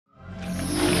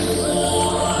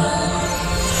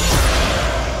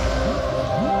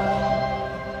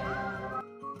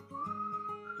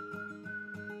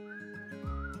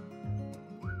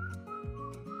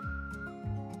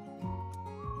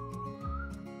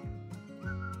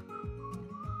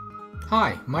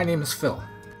Hi, my name is Phil.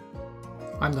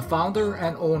 I'm the founder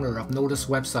and owner of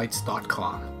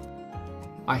NoticeWebsites.com.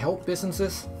 I help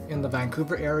businesses in the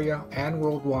Vancouver area and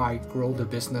worldwide grow their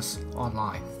business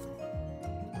online.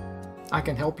 I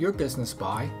can help your business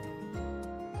by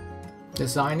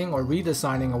designing or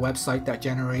redesigning a website that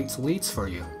generates leads for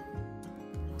you.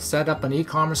 Set up an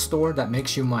e-commerce store that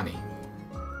makes you money.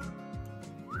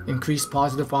 Increase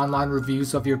positive online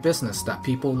reviews of your business that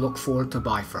people look forward to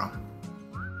buy from.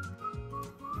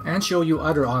 And show you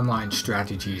other online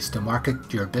strategies to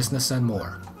market your business and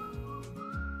more.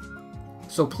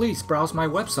 So please browse my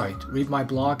website, read my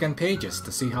blog and pages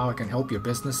to see how I can help your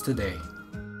business today.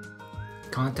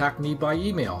 Contact me by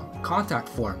email, contact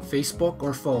form, Facebook,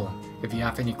 or phone if you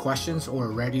have any questions or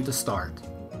are ready to start.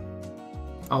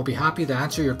 I'll be happy to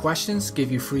answer your questions,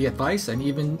 give you free advice, and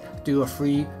even do a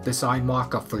free design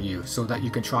mock-up for you so that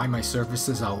you can try my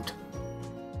services out.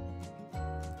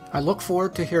 I look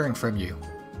forward to hearing from you.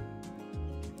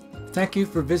 Thank you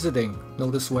for visiting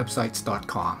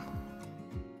NoticeWebsites.com.